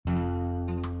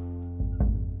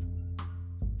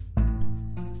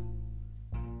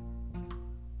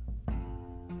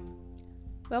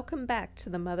Welcome back to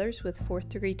the Mothers with Fourth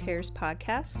Degree Tears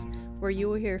podcast, where you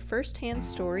will hear firsthand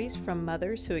stories from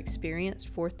mothers who experienced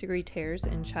fourth degree tears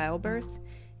in childbirth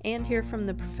and hear from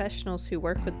the professionals who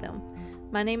work with them.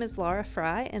 My name is Laura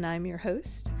Fry and I'm your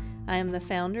host. I am the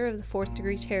founder of the Fourth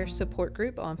Degree Tear Support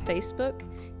Group on Facebook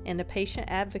and a patient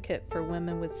advocate for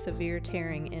women with severe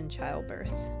tearing in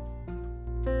childbirth.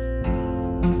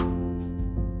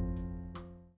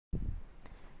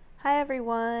 Hi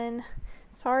everyone.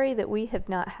 Sorry that we have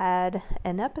not had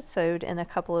an episode in a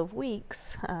couple of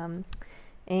weeks,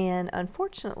 and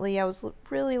unfortunately I was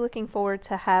really looking forward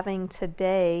to having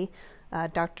today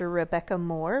Dr. Rebecca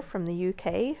Moore from the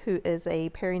UK, who is a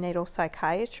perinatal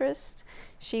psychiatrist.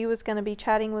 She was going to be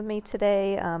chatting with me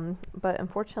today, but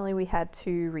unfortunately we had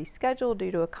to reschedule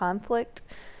due to a conflict,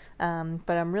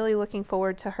 but I'm really looking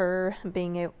forward to her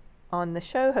being on the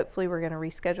show. Hopefully we're going to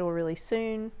reschedule really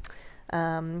soon.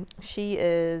 She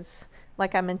is,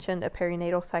 like I mentioned, a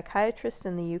perinatal psychiatrist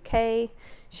in the UK.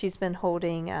 She's been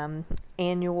holding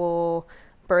annual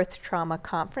birth trauma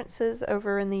conferences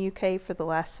over in the UK for the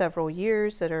last several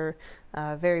years that are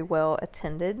very well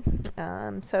attended.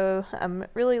 So I'm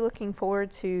really looking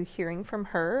forward to hearing from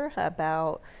her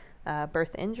about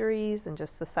birth injuries and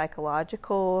just the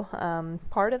psychological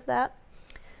part of that.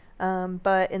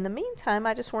 But in the meantime,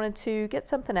 I just wanted to get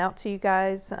something out to you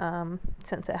guys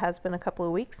since it has been a couple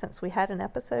of weeks since we had an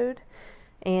episode.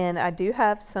 And I do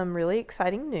have some really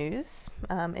exciting news.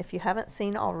 If you haven't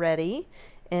seen already,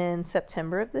 in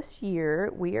September of this year,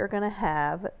 we are going to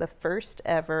have the first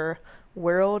ever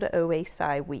World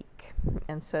OASI Week.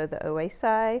 And so the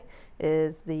OASI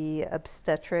is the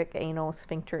obstetric anal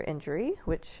sphincter injury,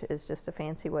 which is just a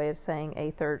fancy way of saying a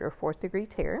third or fourth degree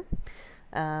tear.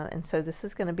 And so this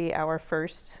is going to be our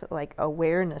first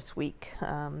awareness week,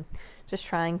 just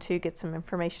trying to get some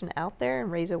information out there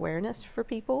and raise awareness for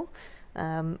people.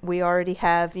 We already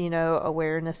have,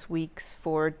 awareness weeks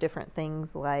for different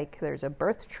things, like there's a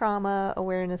birth trauma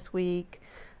awareness week,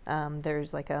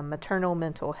 there's like a maternal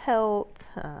mental health,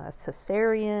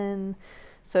 cesarean.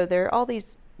 So there are all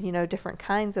these, different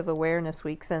kinds of awareness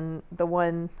weeks, and the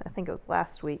one, I think it was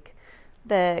last week,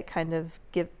 that kind of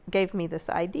gave me this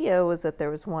idea was that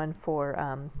there was one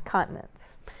for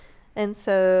continence. And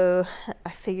so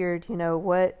I figured,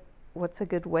 what's a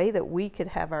good way that we could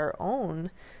have our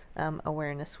own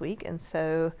awareness week? And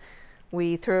so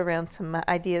we threw around some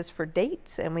ideas for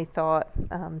dates, and we thought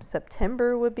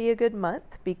September would be a good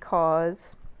month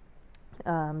because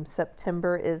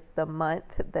September is the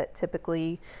month that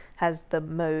typically has the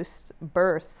most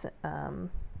births.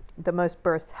 The most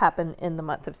births happen in the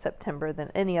month of September than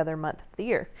any other month of the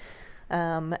year.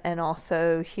 And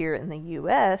also here in the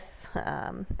U.S.,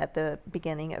 at the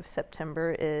beginning of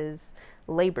September is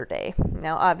Labor Day.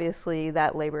 Now, obviously,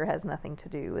 that labor has nothing to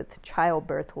do with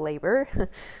childbirth labor,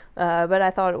 but I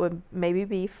thought it would maybe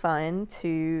be fun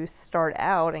to start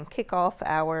out and kick off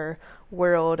our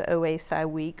World OASI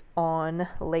Week on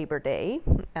Labor Day.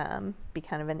 Be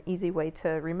kind of an easy way to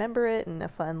remember it and a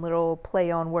fun little play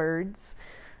on words.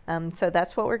 So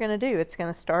that's what we're going to do. It's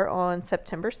going to start on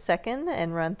September 2nd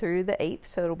and run through the 8th,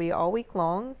 so it'll be all week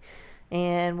long.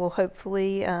 And we'll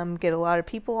hopefully get a lot of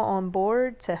people on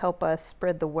board to help us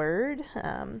spread the word.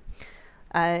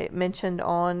 I mentioned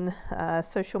on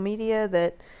social media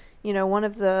that, one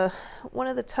of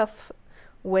the tough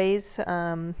ways,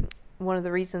 one of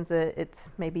the reasons that it's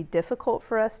maybe difficult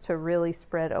for us to really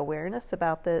spread awareness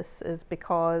about this is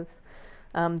because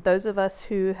those of us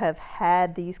who have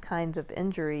had these kinds of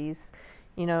injuries,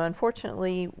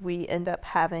 unfortunately, we end up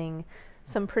having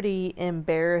some pretty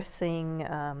embarrassing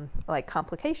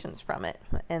complications from it.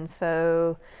 And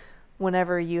so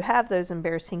whenever you have those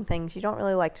embarrassing things, you don't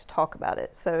really like to talk about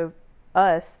it. So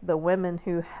us, the women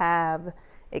who have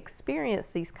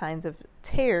experienced these kinds of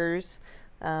tears,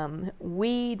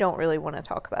 we don't really want to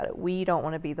talk about it. We don't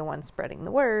want to be the one spreading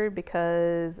the word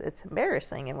because it's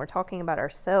embarrassing and we're talking about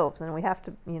ourselves, and we have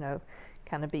to,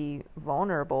 kind of be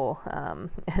vulnerable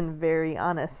and very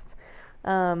honest.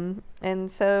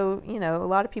 And so, a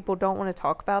lot of people don't want to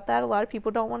talk about that. A lot of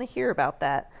people don't want to hear about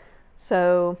that.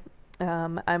 So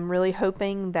I'm really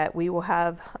hoping that we will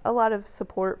have a lot of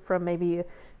support from maybe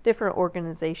different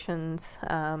organizations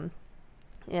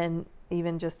and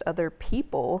even just other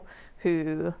people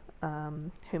who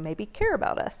maybe care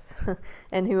about us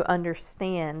and who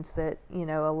understand that,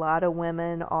 a lot of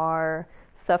women are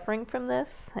suffering from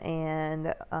this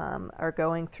and are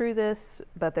going through this,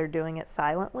 but they're doing it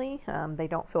silently. They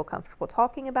don't feel comfortable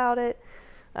talking about it.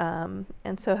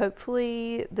 And so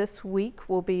hopefully this week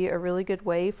will be a really good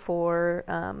way for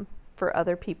for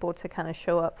other people to kind of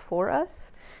show up for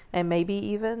us, and maybe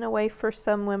even a way for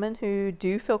some women who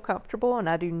do feel comfortable. And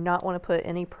I do not want to put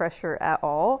any pressure at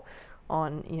all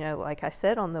on, like I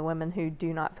said, on the women who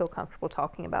do not feel comfortable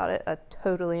talking about it. I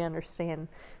totally understand,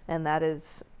 and that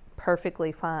is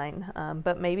perfectly fine.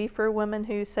 But maybe for women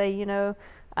who say,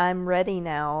 I'm ready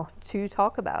now to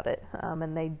talk about it,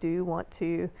 and they do want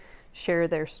to share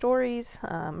their stories,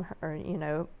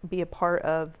 or be a part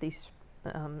of these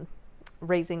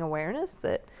raising awareness,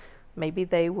 that maybe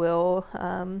they will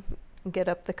get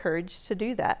up the courage to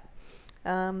do that.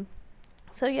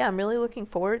 So yeah, I'm really looking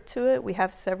forward to it. We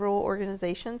have several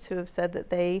organizations who have said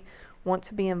that they want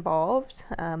to be involved.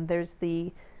 There's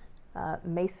the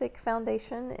MASIC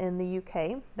Foundation in the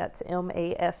UK. That's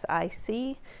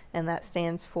MASIC, and that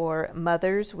stands for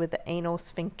Mothers with Anal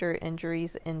Sphincter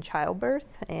Injuries in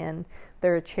Childbirth. And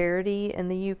they're a charity in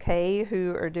the UK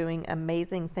who are doing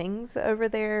amazing things over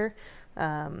there.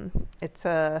 It's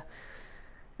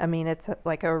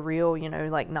like a real,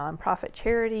 like nonprofit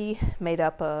charity made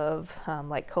up of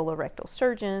like colorectal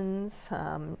surgeons,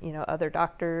 other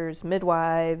doctors,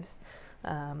 midwives,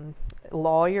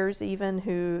 lawyers even,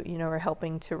 who are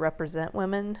helping to represent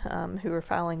women who are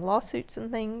filing lawsuits and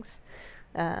things.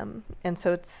 And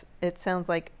so it sounds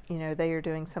like they are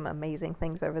doing some amazing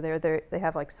things over there. They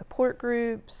have like support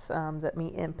groups that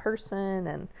meet in person,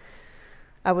 and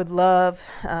I would love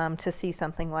to see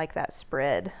something like that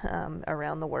spread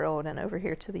around the world and over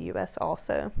here to the U.S.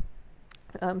 also.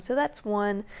 So that's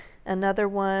one. Another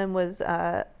one was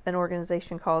an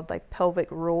organization called like Pelvic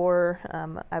Roar.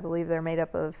 I believe they're made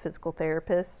up of physical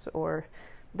therapists, or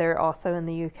they're also in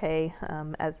the UK,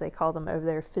 as they call them over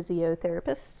there,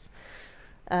 physiotherapists.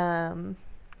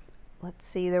 Let's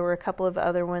see, there were a couple of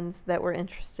other ones that were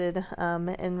interested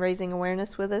in raising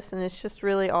awareness with us, and it's just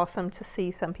really awesome to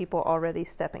see some people already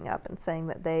stepping up and saying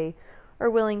that they are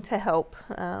willing to help.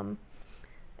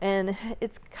 And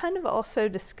it's kind of also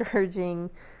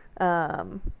discouraging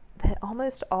that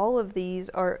almost all of these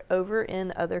are over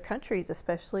in other countries,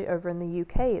 especially over in the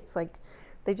UK. It's like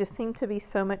they just seem to be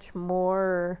so much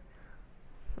more,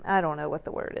 I don't know what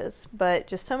the word is, but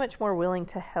just so much more willing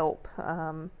to help.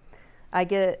 I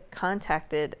get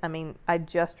contacted. I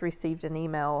just received an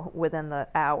email within the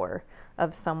hour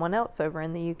of someone else over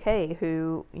in the UK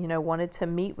who, wanted to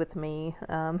meet with me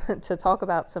to talk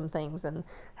about some things and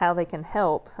how they can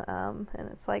help. And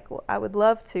it's like, well, I would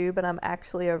love to, but I'm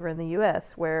actually over in the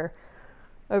US, where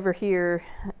over here,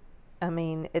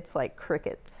 it's like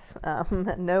crickets.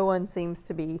 No one seems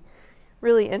to be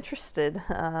really interested.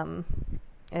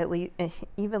 At least,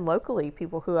 even locally,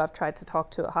 people who I've tried to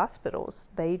talk to at hospitals,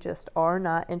 they just are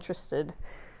not interested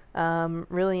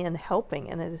really in helping,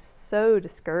 and it is so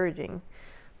discouraging.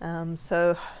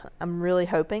 So I'm really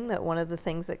hoping that one of the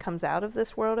things that comes out of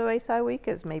this World OASI Week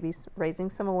is maybe raising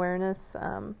some awareness,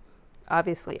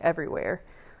 obviously everywhere,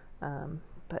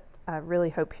 but I really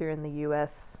hope here in the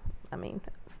U.S.,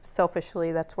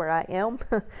 selfishly, that's where I am,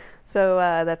 so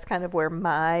that's kind of where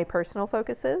my personal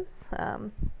focus is.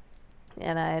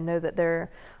 And I know that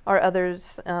there are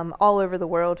others all over the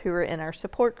world who are in our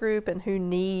support group and who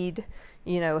need,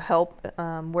 help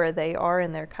where they are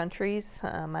in their countries.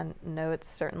 I know it's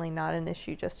certainly not an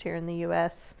issue just here in the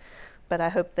U.S., but I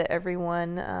hope that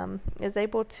everyone is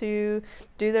able to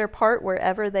do their part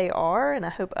wherever they are, and I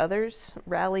hope others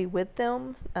rally with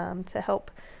them to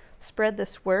help spread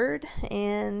this word.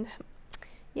 And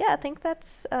yeah, I think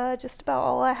that's just about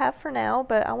all I have for now,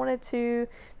 but I wanted to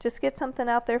just get something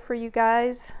out there for you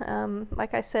guys.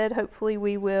 Like I said, hopefully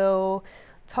we will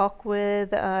talk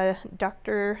with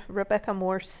Dr. Rebecca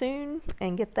Moore soon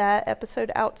and get that episode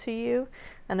out to you.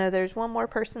 I know there's one more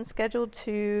person scheduled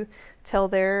to tell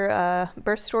their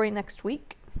birth story next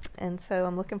week, and so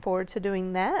I'm looking forward to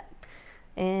doing that.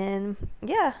 And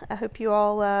yeah, I hope you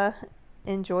all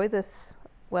enjoy this.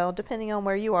 Well, depending on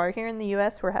where you are. Here in the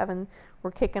U.S.,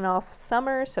 we're kicking off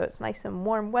summer, so it's nice and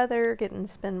warm weather, getting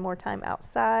to spend more time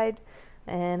outside,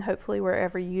 and hopefully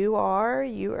wherever you are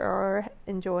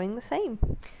enjoying the same.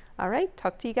 All right,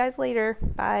 talk to you guys later.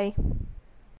 Bye.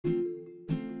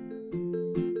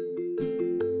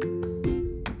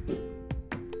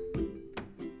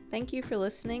 Thank you for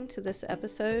listening to this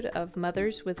episode of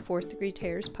Mothers with Fourth Degree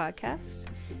Tears podcast.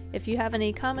 If you have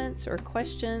any comments or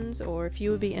questions, or if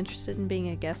you would be interested in being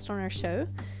a guest on our show,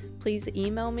 please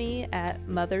email me at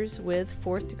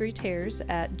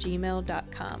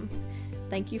motherswithfourthdegreetears@gmail.com.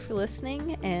 Thank you for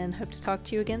listening, and hope to talk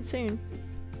to you again soon.